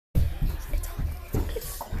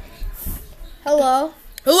Hello.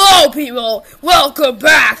 Hello, people. Welcome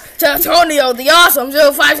back to Antonio the Awesome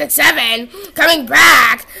 0567 coming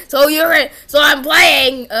back. So I'm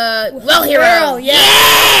playing Well Hero.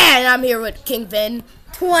 Yeah, and I'm here with King Vin.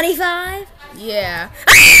 25. Yeah.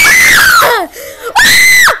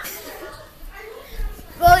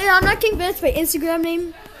 Well, yeah, I'm not King Vin. It's my Instagram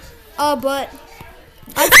name. But.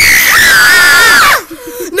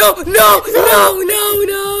 No.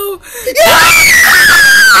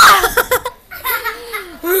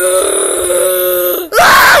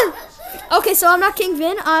 Okay, so I'm not King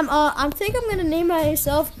Vin. I think I'm gonna name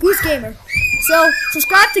myself Goose Gamer. So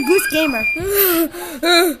subscribe to Goose Gamer.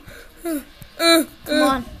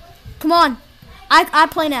 Come on. I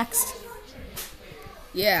play next.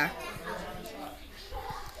 Yeah.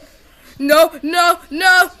 No. Come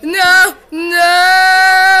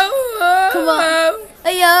on.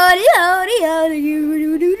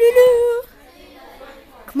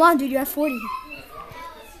 Come on, dude. You're at 40.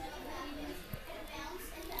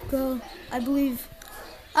 Go. I believe.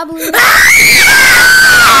 My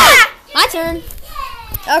turn.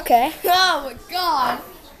 Okay. Oh my god.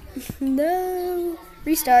 No.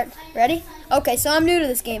 Restart. Ready? Okay, so I'm new to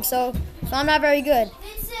this game, so I'm not very good.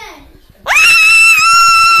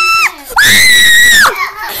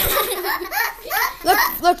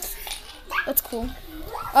 Look. That's cool.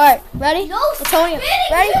 Alright, ready? Antonio,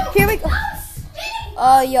 ready? Here we go.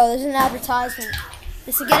 Oh, yo, there's an advertisement.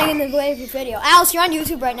 This is getting in the way of your video. Alice, you're on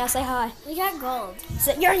YouTube right now. Say hi. We got gold.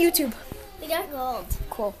 You're on YouTube. We got gold.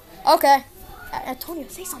 Cool. Okay. Antonio,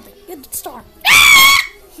 say something. You're the star.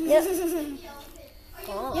 Yep.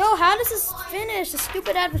 Yo, how does this finish? The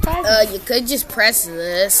stupid advertisement. You could just press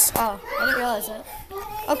this. Oh, I didn't realize that.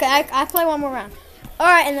 Okay, I play one more round.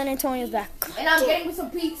 Alright, and then Antonio's back. And I'm getting me some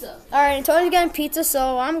pizza. Alright, Antonio's getting pizza,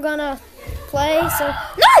 so I'm gonna play. So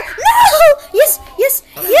No! Yes!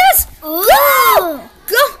 Ooh.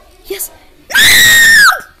 Go! Yes!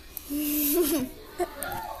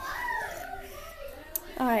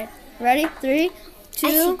 Alright, ready? 3,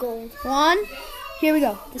 2, gold. 1. Here we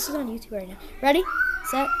go. This is on YouTube right now. Ready,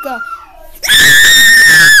 set, go.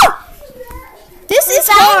 This is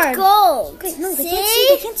hard. Gold. Okay, no, they can't see.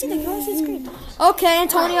 They can't see. They can only see the screen. Okay,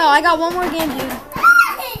 Antonio, I got one more game, dude.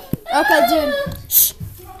 Okay, dude. Shh.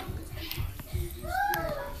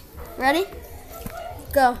 Ready?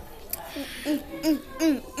 Go. Go.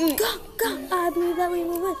 I believe that we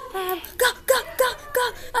will win. Go.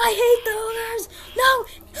 I hate the owners.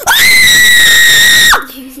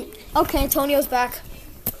 No. Okay, Antonio's back.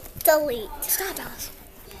 Delete. Stop, Alice.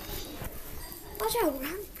 Watch out.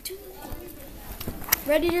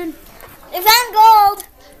 Ready, dude? If I'm gold.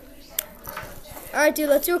 Alright, dude,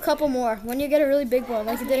 let's do a couple more. When you get a really big one,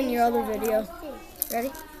 like you did in your other video.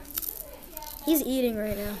 Ready? He's eating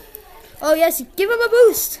right now. Oh, yes, give him a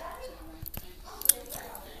boost.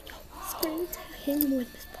 Hang him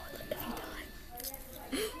with Miss Bartlett if you die.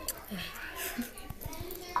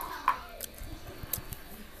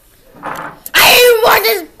 I hate you more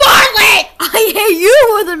than Miss Bartlett! I hate you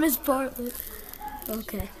more than Miss Bartlett.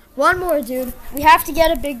 Okay. One more, dude. We have to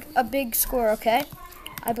get a big score, okay?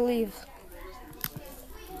 I believe.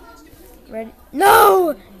 Ready?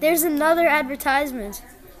 No! There's another advertisement.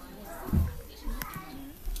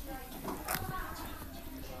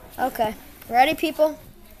 Okay. Ready, people?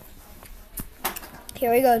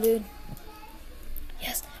 Here we go, dude.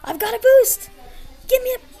 Yes, I've got a boost. Give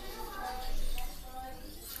me a...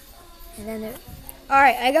 And then there...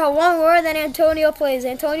 Alright, I got one more, then Antonio plays.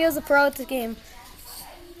 Antonio's the pro at this game.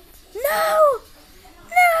 No!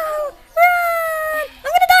 Run! I'm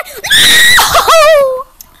gonna die! No!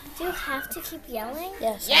 Do you have to keep yelling?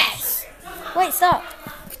 Yes! Wait, stop.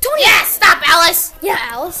 Tony! Yes! Stop, Alice! Yeah,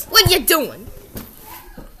 Alice. What you doing?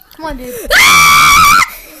 Come on, dude.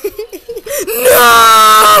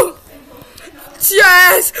 No!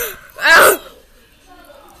 Yes! I'm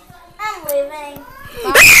leaving.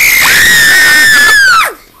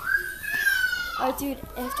 Alright, dude,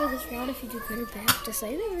 after this round, if you do good or bad, just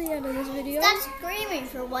say it at the end of this video. Stop screaming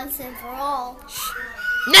for once and for all.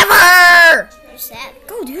 Never! You're sad.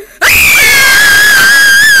 Go, dude.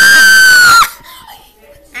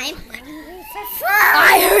 I'm hungry for fun.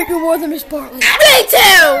 I hate you more than Miss Bartlett. Me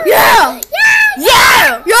too! Yeah!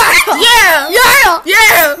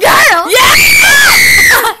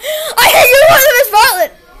 I hate you more than Miss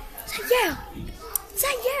Bartlett. Say yeah.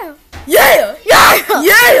 Say yeah. Yeah!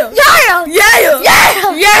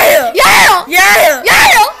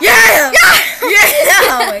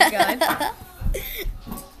 Oh my god.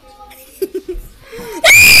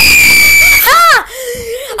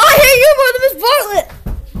 I hate you more than Miss Bartlett.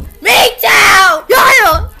 Me too!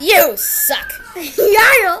 You suck.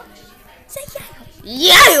 Yeah. Say yeah.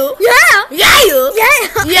 Yeah. Yeah. Yeah. Yeah.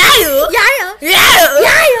 Yeah. Yeah. Yeah.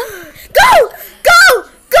 Yeah. Go. Go.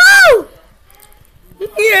 Go.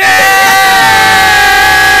 Yes.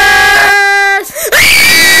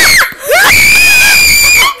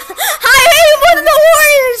 I hate one of the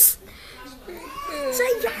Warriors.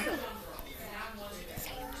 Say yeah.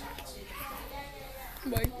 Oh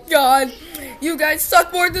my God, you guys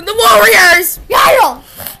suck more than the Warriors. Yeah. Yeah.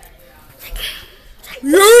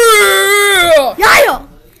 Yeah.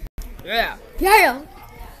 Yeah. Yeah.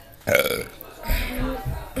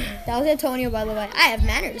 That was Antonio, by the way. I have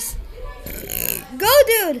manners. Go,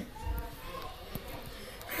 dude.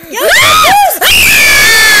 Yo,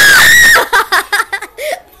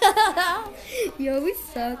 Yo, we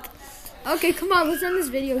suck. Okay, come on. Let's end this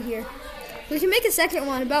video here. We should make a second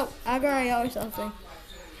one about Agar.io or something.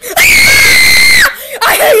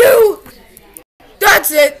 I hate you.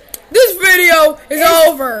 That's it. This video is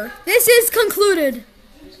over. This is concluded.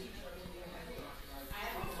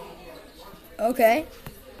 Okay.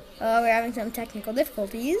 We're having some technical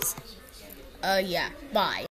difficulties. Yeah. Bye.